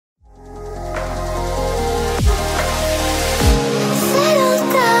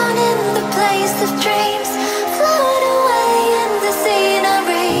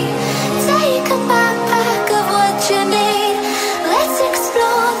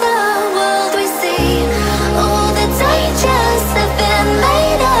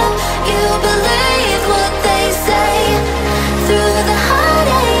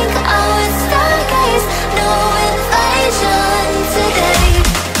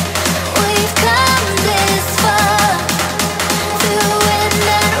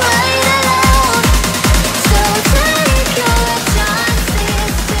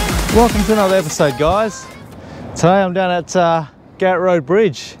Welcome to another episode, guys. Today I'm down at Garratt Road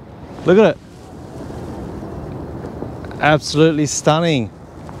Bridge. Look at it. Absolutely stunning.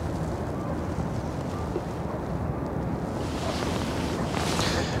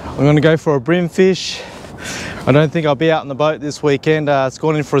 I'm going to go for a bream fish. I don't think I'll be out on the boat this weekend. It's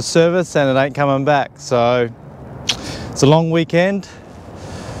gone in for a service and it ain't coming back. So it's a long weekend.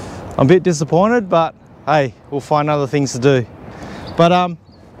 I'm a bit disappointed, but hey, we'll find other things to do. But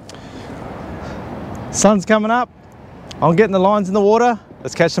sun's coming up. I'm getting the lines in the water.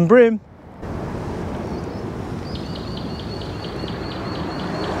 Let's catch some bream.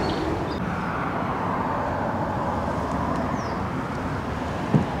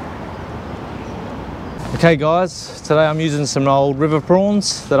 Okay guys, today I'm using some old river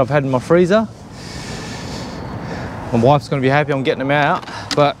prawns that I've had in my freezer. My wife's going to be happy I'm getting them out,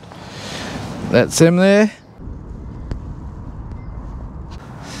 but that's them there.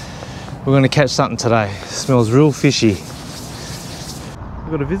 We're going to catch something today. It smells real fishy. We've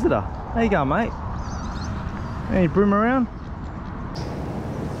got a visitor. How you going, mate? Any bream around?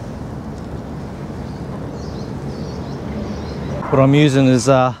 What I'm using is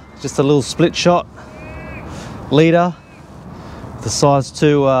just a little split shot leader, the size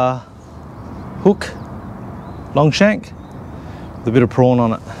 2 hook, long shank, with a bit of prawn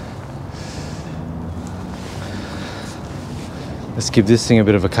on it. Let's give this thing a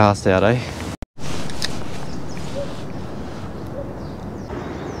bit of a cast out, eh?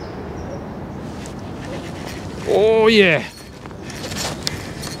 Oh yeah!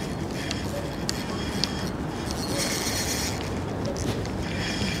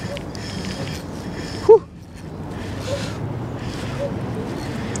 Whew.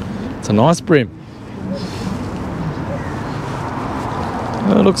 It's a nice bream.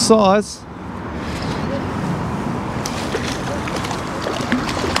 It looks size.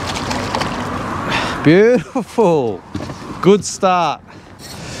 Beautiful. Good start.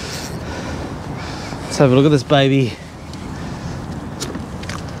 Let's have a look at this baby.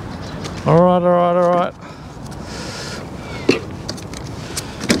 Alright, alright, alright.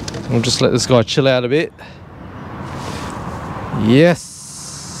 We'll just let this guy chill out a bit.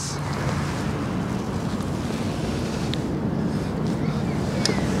 Yes.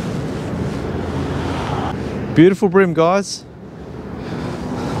 Beautiful bream, guys.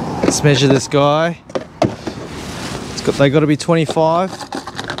 Let's measure this guy. They got to be 25.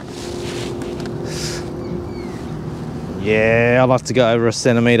 Yeah, I like to go over a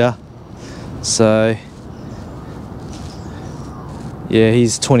centimetre. So yeah,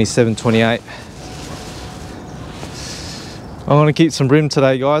 he's 27, 28. I'm going to keep some bream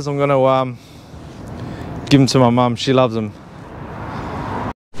today, guys. I'm going to give them to my mum. She loves them.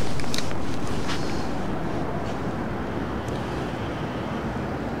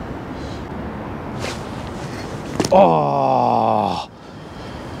 Oh,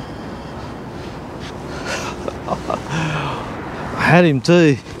 I had him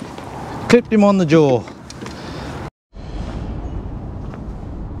too. Clipped him on the jaw.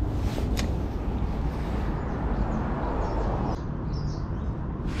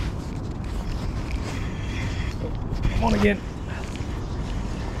 Come on again.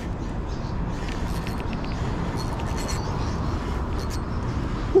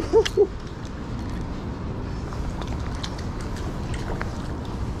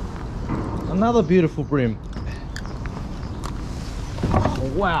 Another beautiful bream.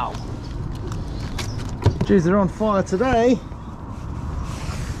 Oh, wow. Geez, they're on fire today.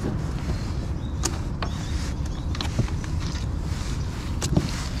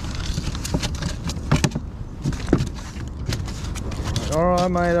 All right,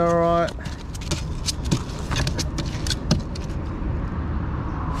 mate, all right.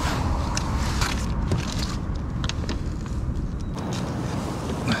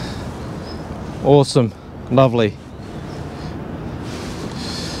 Awesome, lovely.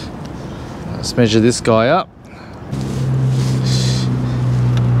 Let's measure this guy up.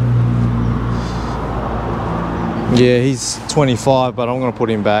 Yeah, he's 25, but I'm going to put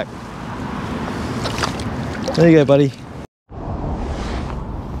him back. There you go, buddy.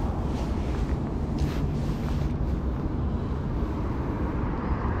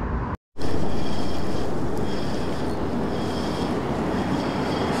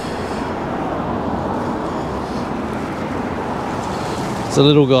 It's a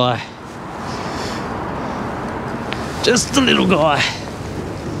little guy. Just a little guy.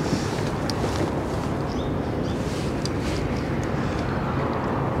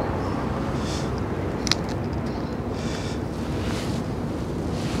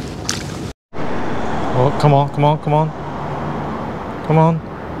 Oh, come on, come on, come on. Come on.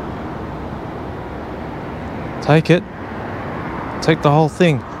 Take it. Take the whole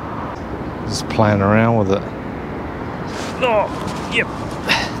thing. Just playing around with it. Oh, yep.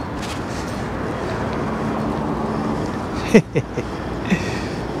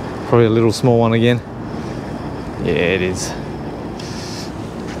 Probably a little small one again. Yeah, it is.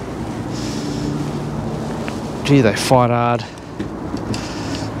 Gee, they fight hard.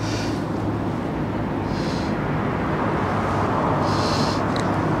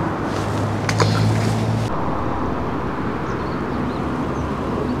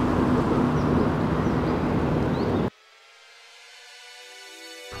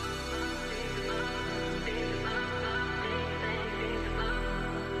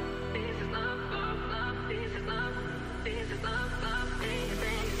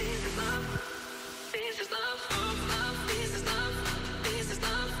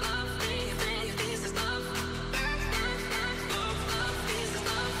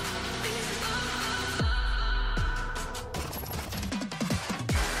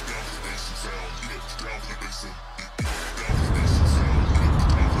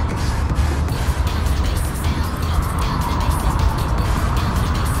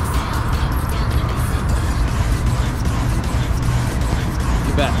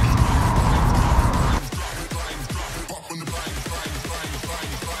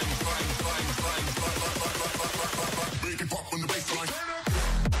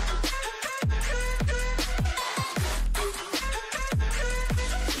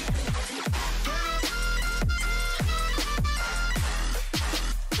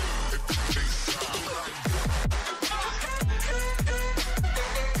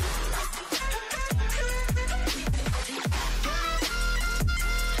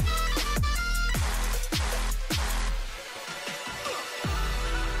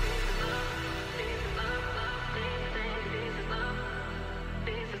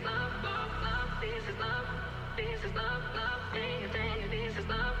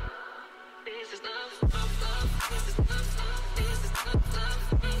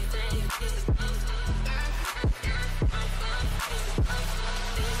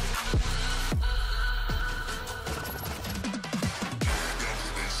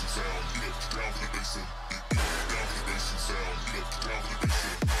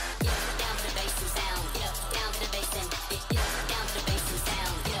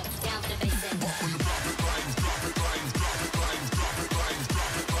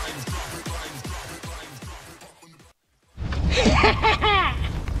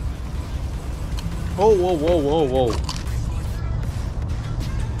 Whoa, whoa, whoa, whoa, whoa.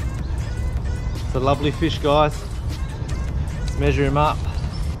 It's a lovely fish, guys. Let's measure him up.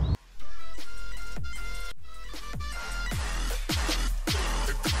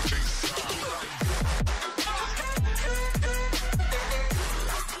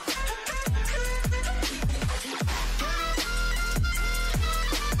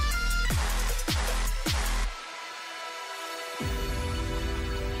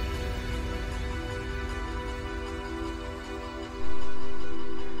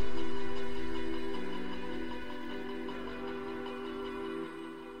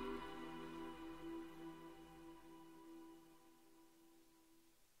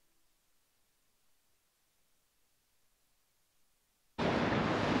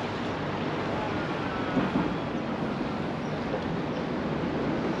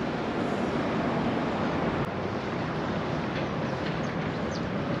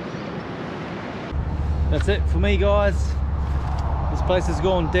 That's it for me, guys. This place has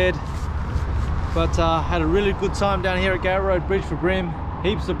gone dead, but had a really good time down here at Garratt Road Bridge for bream.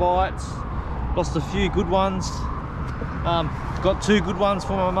 Heaps of bites, lost a few good ones, got 2 good ones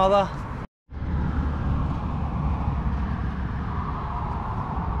for my mother.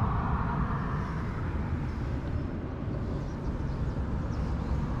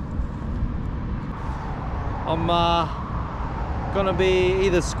 I'm gonna be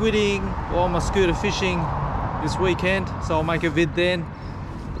either squidding or on my scooter fishing this weekend, so I'll make a vid then.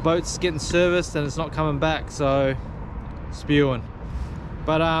 The boat's getting serviced and it's not coming back, so spewing.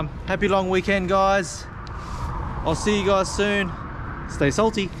 But happy long weekend, guys. I'll see you guys soon. Stay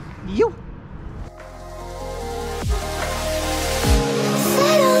salty. Yo.